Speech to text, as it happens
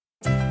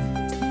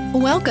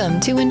Welcome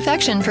to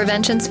Infection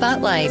Prevention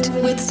Spotlight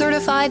with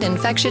Certified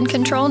Infection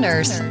Control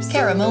Nurse,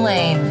 Kara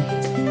Mullane.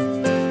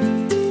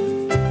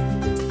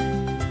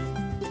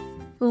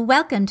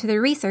 Welcome to the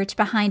research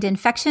behind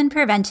infection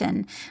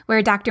prevention,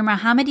 where Dr.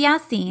 Mohammed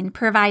Yassin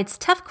provides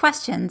tough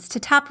questions to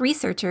top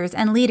researchers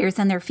and leaders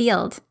in their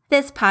field.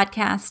 This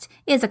podcast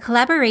is a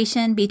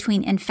collaboration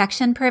between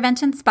Infection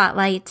Prevention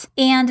Spotlight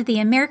and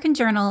the American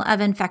Journal of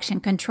Infection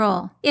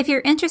Control. If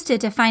you're interested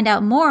to find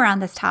out more on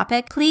this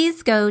topic,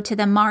 please go to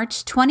the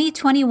March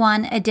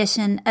 2021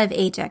 edition of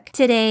AJIC.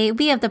 Today,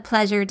 we have the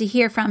pleasure to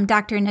hear from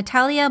Dr.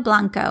 Natalia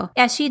Blanco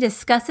as she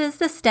discusses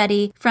the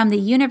study from the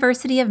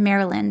University of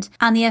Maryland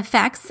on the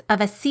effects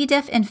of a C.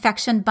 diff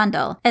infection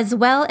bundle, as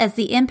well as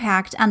the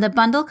impact on the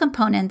bundle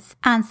components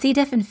on C.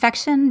 diff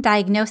infection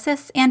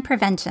diagnosis and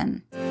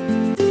prevention.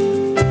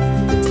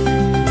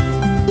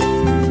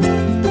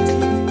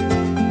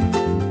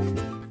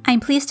 I'm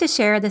pleased to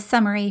share the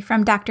summary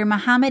from Dr.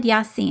 Mohammed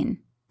Yassin.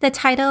 The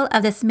title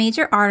of this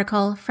major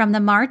article from the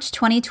March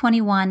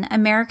 2021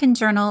 American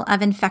Journal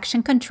of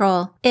Infection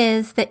Control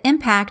is The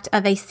Impact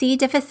of a C.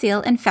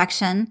 difficile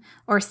Infection,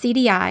 or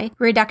CDI,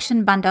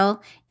 Reduction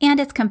Bundle and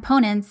its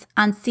Components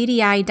on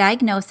CDI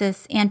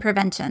Diagnosis and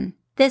Prevention.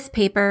 This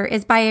paper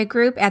is by a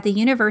group at the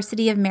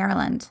University of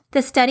Maryland.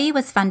 The study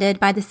was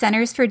funded by the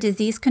Centers for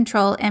Disease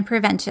Control and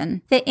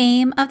Prevention. The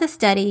aim of the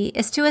study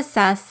is to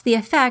assess the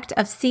effect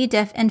of C.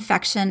 diff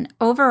infection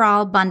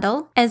overall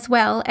bundle, as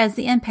well as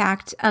the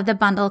impact of the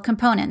bundle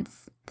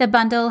components. The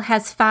bundle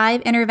has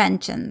 5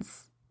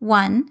 interventions.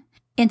 1.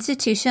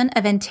 Institution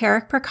of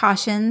enteric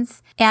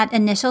precautions at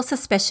initial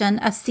suspicion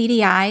of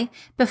CDI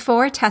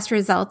before test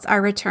results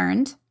are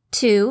returned.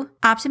 2.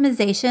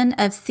 Optimization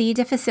of C.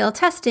 difficile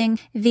testing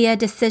via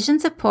decision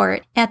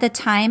support at the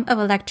time of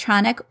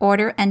electronic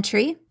order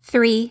entry.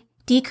 3.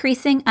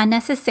 Decreasing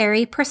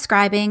unnecessary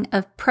prescribing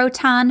of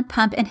proton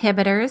pump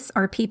inhibitors,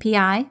 or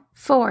PPI.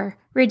 4.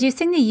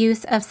 Reducing the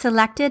use of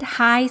selected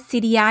high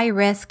CDI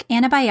risk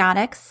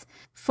antibiotics,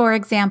 for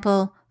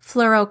example,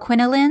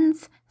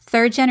 fluoroquinolines,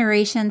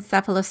 third-generation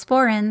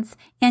cephalosporins,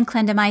 and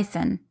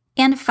clindamycin.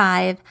 And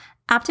 5.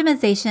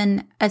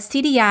 Optimization of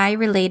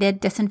CDI-related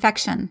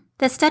disinfection.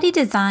 The study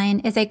design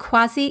is a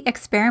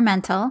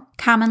quasi-experimental,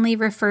 commonly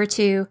referred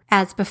to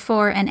as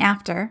before and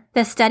after.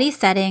 The study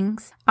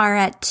settings are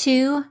at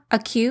 2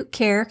 acute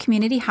care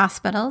community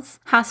hospitals.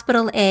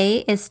 Hospital A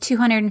is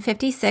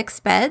 256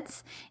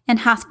 beds, and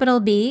Hospital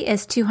B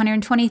is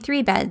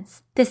 223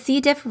 beds. The C.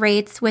 diff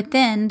rates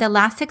within the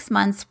last 6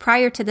 months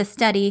prior to the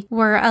study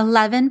were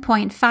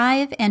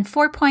 11.5 and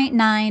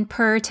 4.9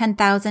 per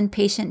 10,000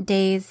 patient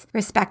days,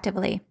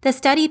 respectively. The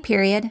study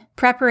period,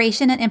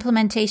 preparation and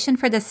implementation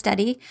for the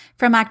study,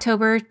 from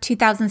October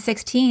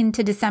 2016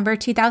 to December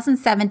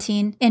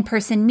 2017,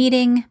 in-person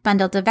meeting,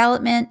 bundle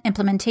development,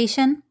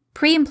 implementation,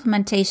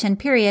 pre-implementation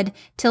period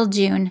till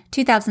June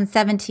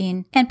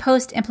 2017, and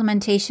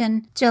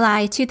post-implementation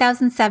July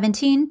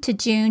 2017 to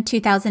June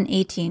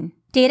 2018.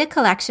 Data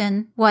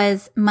collection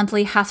was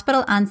monthly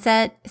hospital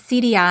onset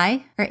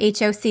CDI, or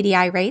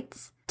HO-CDI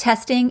rates,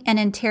 testing and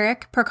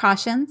enteric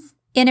precautions,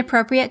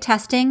 inappropriate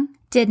testing,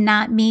 did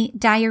not meet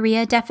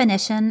diarrhea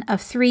definition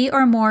of 3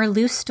 or more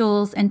loose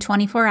stools in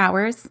 24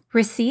 hours,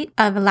 receipt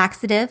of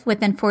laxative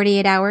within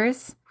 48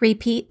 hours,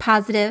 repeat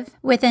positive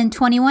within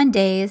 21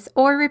 days,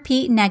 or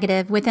repeat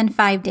negative within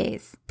 5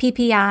 days,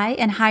 PPI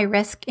and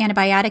high-risk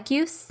antibiotic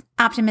use,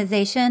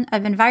 optimization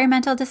of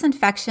environmental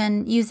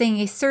disinfection using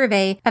a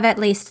survey of at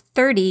least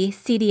 30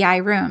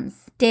 CDI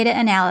rooms, data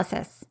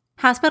analysis,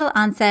 hospital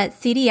onset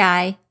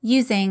CDI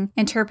using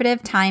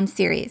interpretive time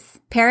series.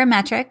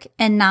 Parametric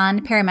and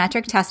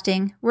non-parametric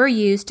testing were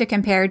used to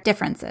compare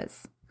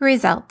differences.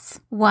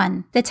 Results.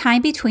 1. The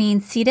time between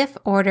C. diff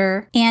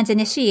order and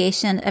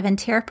initiation of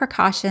enteric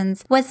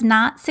precautions was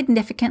not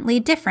significantly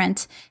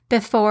different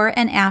before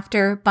and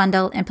after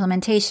bundle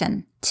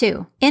implementation.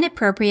 2.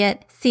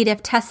 Inappropriate C.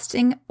 diff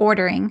testing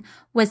ordering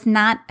was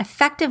not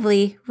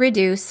effectively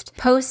reduced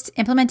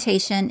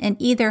post-implementation in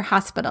either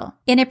hospital.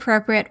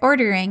 Inappropriate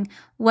ordering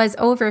was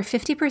over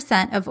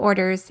 50% of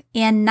orders,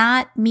 and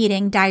not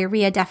meeting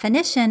diarrhea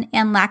definition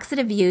and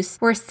laxative use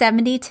were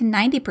 70 to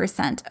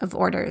 90% of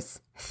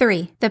orders.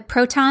 3. The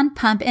proton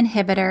pump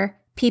inhibitor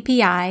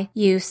PPI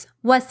use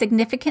was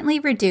significantly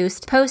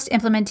reduced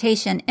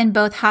post-implementation in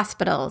both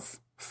hospitals.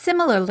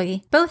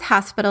 Similarly, both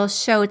hospitals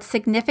showed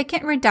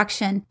significant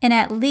reduction in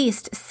at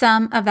least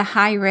some of the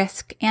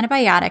high-risk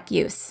antibiotic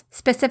use,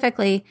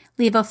 specifically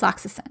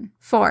levofloxacin.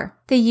 4.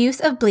 The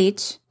use of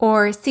bleach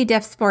or C.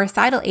 diff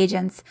sporicidal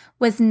agents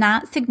was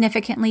not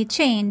significantly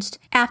changed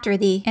after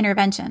the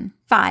intervention.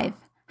 5.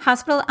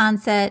 Hospital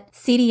onset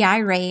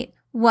CDI rate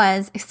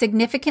was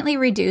significantly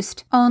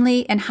reduced only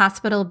in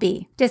Hospital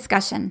B.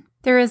 Discussion.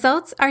 The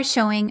results are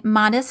showing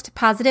modest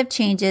positive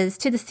changes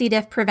to the C.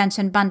 diff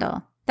prevention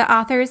bundle. The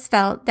authors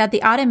felt that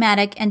the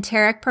automatic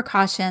enteric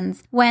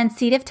precautions when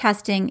C. diff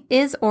testing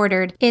is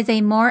ordered is a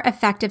more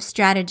effective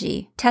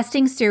strategy.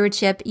 Testing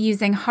stewardship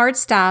using hard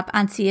stop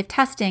on C. diff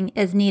testing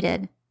is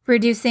needed.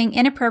 Reducing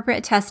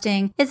inappropriate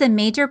testing is a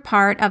major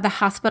part of the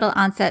hospital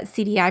onset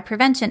CDI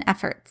prevention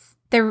efforts.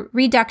 The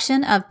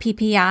reduction of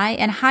PPI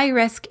and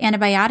high-risk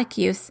antibiotic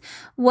use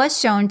was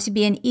shown to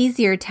be an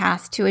easier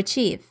task to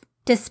achieve.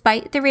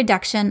 Despite the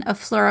reduction of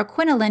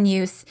fluoroquinoline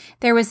use,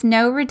 there was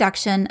no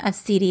reduction of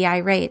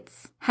CDI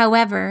rates.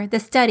 However, the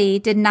study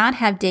did not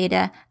have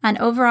data on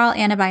overall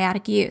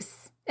antibiotic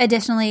use.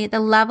 Additionally,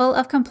 the level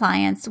of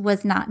compliance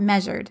was not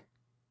measured.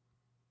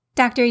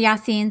 Dr.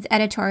 Yassin's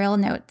editorial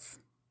notes.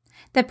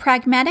 The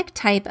pragmatic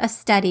type of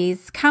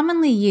studies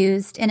commonly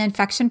used in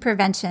infection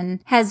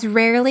prevention has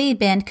rarely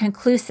been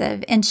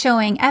conclusive in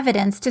showing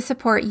evidence to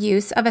support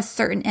use of a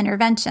certain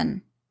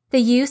intervention. The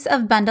use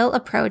of bundle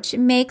approach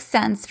makes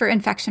sense for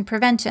infection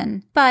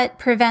prevention, but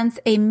presents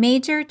a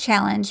major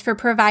challenge for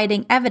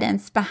providing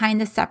evidence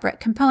behind the separate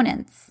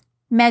components.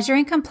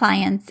 Measuring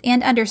compliance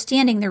and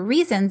understanding the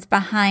reasons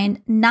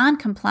behind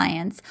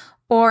non-compliance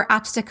or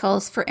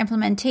obstacles for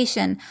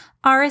implementation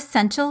are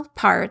essential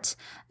part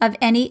of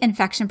any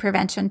infection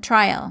prevention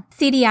trial.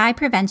 CDI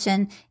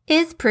prevention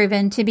is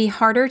proven to be a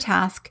harder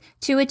task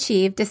to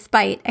achieve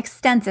despite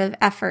extensive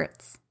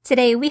efforts.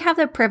 Today, we have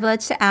the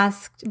privilege to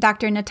ask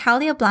Dr.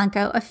 Natalia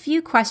Blanco a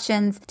few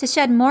questions to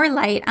shed more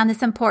light on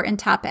this important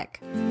topic.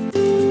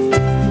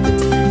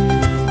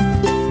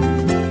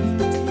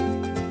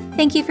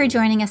 Thank you for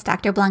joining us,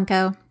 Dr.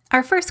 Blanco.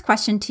 Our first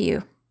question to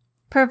you.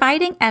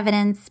 Providing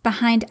evidence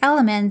behind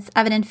elements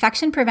of an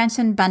infection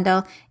prevention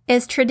bundle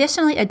is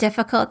traditionally a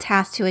difficult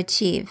task to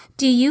achieve.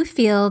 Do you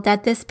feel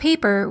that this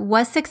paper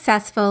was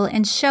successful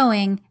in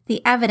showing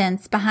the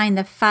evidence behind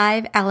the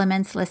 5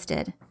 elements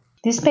listed?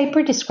 This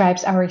paper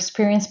describes our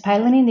experience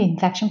piloting the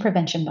infection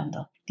prevention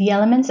bundle. The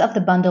elements of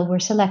the bundle were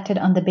selected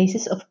on the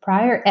basis of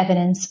prior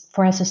evidence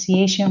for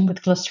association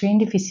with Clostridium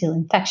difficile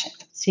infection,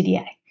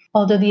 CDI.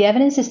 Although the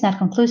evidence is not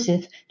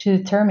conclusive to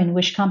determine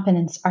which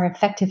components are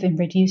effective in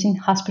reducing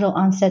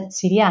hospital-onset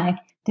CDI,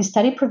 the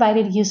study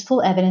provided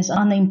useful evidence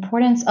on the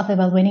importance of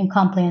evaluating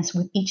compliance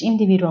with each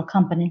individual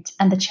component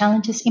and the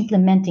challenges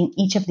implementing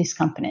each of these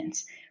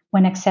components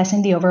when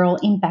assessing the overall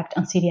impact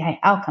on CDI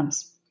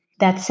outcomes.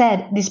 That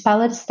said, this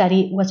pilot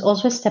study was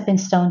also a stepping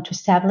stone to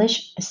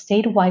establish a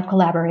statewide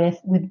collaborative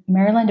with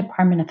Maryland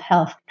Department of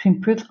Health to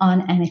improve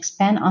on and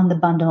expand on the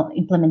bundle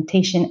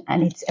implementation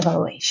and its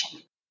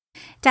evaluation.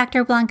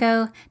 Dr.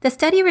 Blanco, the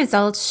study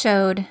results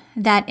showed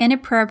that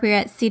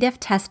inappropriate C. diff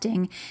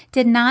testing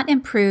did not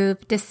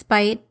improve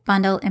despite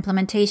bundle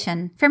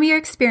implementation. From your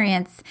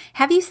experience,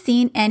 have you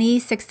seen any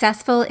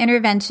successful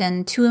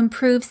intervention to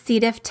improve C.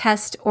 diff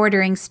test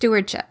ordering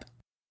stewardship?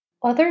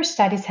 Other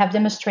studies have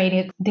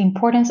demonstrated the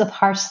importance of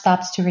hard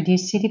stops to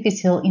reduce C.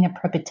 difficile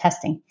inappropriate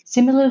testing.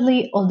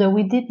 Similarly, although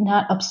we did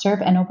not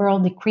observe an overall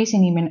decrease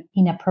in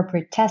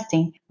inappropriate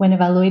testing when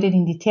evaluated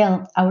in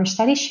detail, our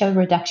study showed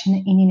reduction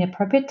in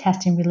inappropriate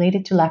testing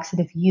related to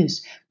laxative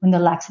use when the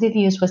laxative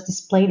use was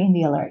displayed in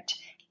the alert,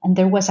 and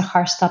there was a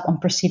hard stop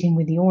on proceeding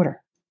with the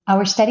order.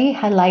 Our study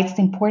highlights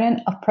the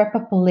importance of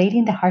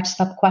pre-populating the hard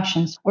stop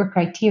questions or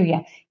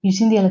criteria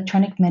using the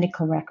electronic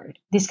medical record.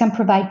 This can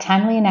provide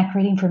timely and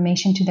accurate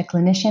information to the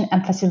clinician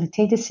and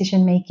facilitate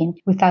decision-making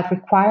without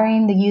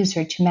requiring the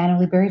user to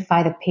manually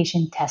verify the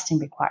patient testing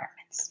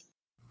requirements.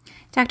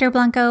 Dr.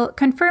 Blanco,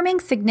 confirming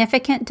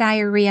significant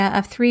diarrhea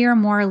of 3 or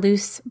more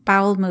loose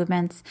bowel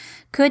movements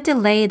could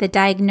delay the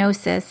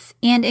diagnosis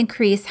and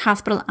increase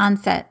hospital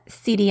onset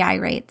CDI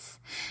rates.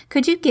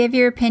 Could you give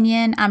your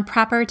opinion on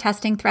proper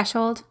testing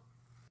threshold?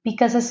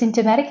 Because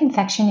asymptomatic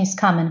infection is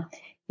common,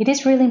 it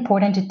is really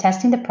important to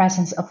test in the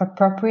presence of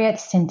appropriate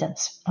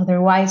symptoms.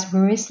 Otherwise, we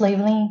risk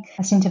labeling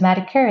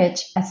asymptomatic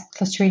carriage as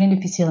Clostridium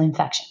difficile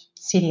infection,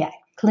 CDI.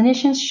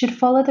 Clinicians should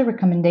follow the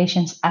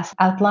recommendations as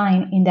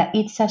outlined in the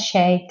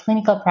EAT/SACHE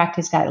clinical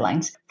practice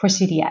guidelines for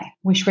CDI,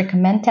 which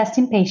recommend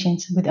testing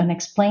patients with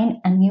unexplained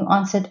and new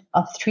onset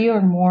of 3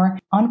 or more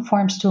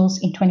unformed stools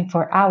in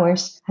 24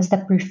 hours as the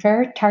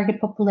preferred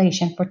target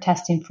population for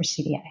testing for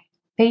CDI.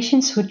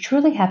 Patients who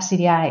truly have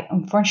CDI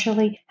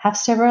unfortunately have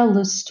several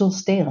loose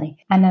stools daily,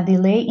 and a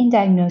delay in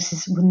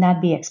diagnosis would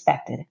not be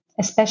expected,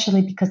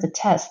 especially because the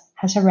test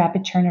has a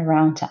rapid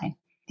turnaround time.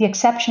 The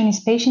exception is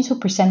patients who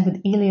present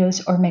with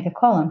ileus or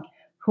megacolon,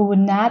 who would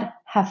not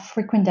have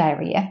frequent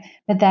diarrhea,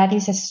 but that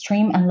is a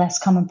extreme and less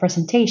common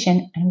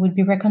presentation and would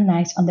be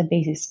recognized on the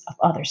basis of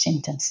other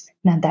symptoms,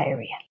 not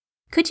diarrhea.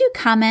 Could you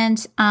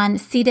comment on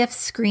C. diff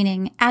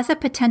screening as a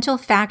potential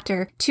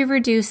factor to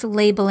reduce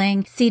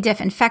labeling C.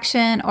 diff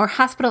infection or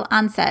hospital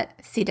onset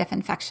C. diff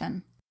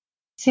infection?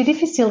 C.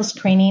 difficile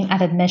screening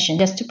at admission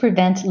just to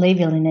prevent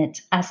labeling it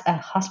as a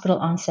hospital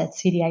onset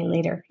CDI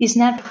later is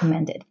not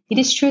recommended. It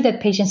is true that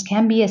patients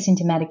can be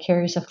asymptomatic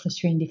carriers of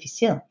Clostridium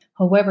difficile.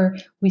 However,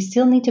 we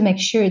still need to make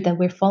sure that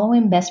we're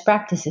following best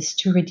practices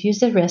to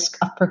reduce the risk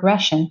of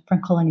progression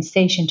from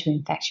colonization to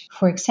infection.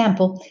 For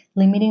example,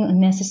 limiting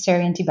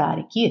unnecessary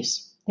antibiotic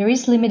use. There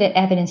is limited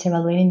evidence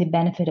evaluating the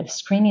benefit of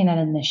screening at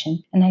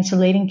admission and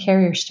isolating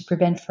carriers to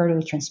prevent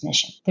further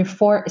transmission.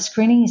 Therefore,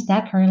 screening is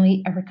not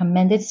currently a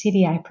recommended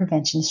CDI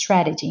prevention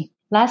strategy.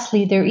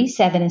 Lastly, there is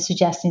evidence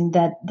suggesting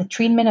that the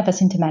treatment of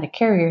asymptomatic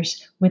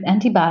carriers with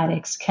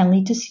antibiotics can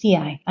lead to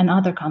CDI and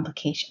other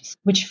complications,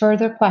 which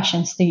further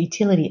questions the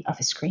utility of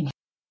screening.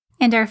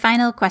 And our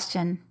final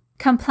question.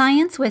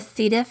 Compliance with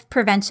C. diff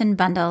prevention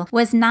bundle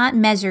was not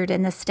measured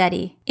in the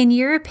study. In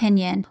your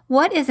opinion,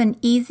 what is an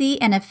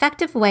easy and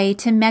effective way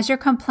to measure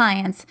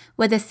compliance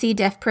with a C.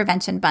 diff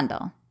prevention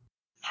bundle?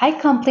 High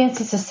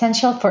compliance is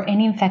essential for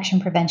any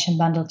infection prevention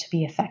bundle to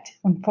be effective.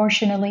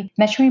 Unfortunately,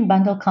 measuring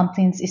bundle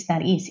compliance is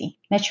not easy.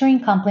 Measuring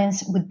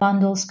compliance with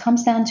bundles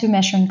comes down to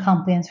measuring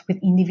compliance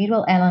with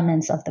individual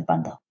elements of the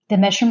bundle. The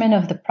measurement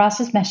of the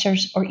process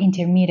measures or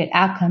intermediate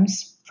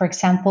outcomes, for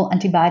example,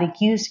 antibiotic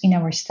use in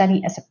our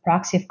study as a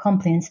proxy of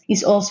compliance,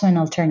 is also an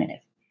alternative.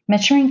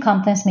 Measuring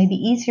compliance may be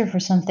easier for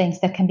some things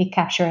that can be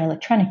captured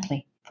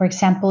electronically, for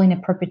example,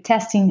 inappropriate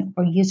testing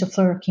or use of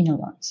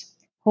fluoroquinolones.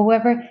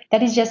 However,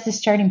 that is just the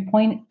starting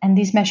point, and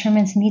these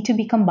measurements need to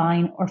be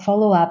combined or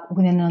follow up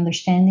with an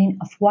understanding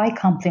of why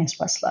compliance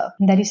was low,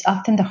 and that is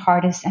often the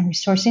hardest and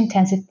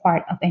resource-intensive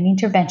part of any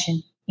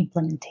intervention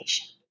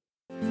implementation.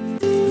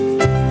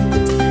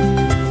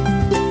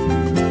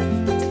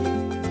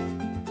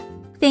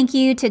 Thank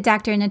you to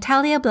Dr.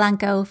 Natalia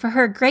Blanco for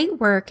her great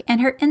work and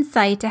her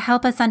insight to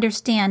help us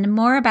understand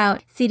more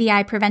about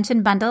CDI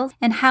prevention bundles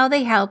and how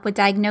they help with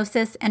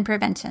diagnosis and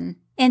prevention.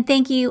 And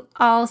thank you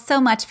all so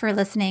much for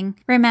listening.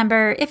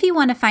 Remember, if you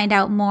want to find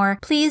out more,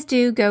 please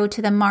do go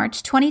to the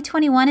March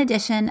 2021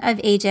 edition of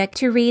AJIC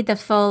to read the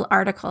full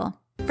article.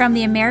 From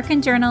the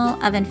American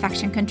Journal of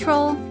Infection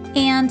Control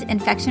and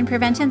Infection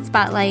Prevention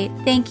Spotlight,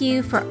 thank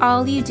you for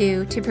all you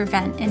do to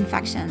prevent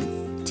infections.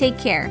 Take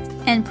care,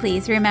 and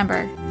please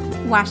remember,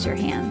 wash your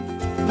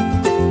hands.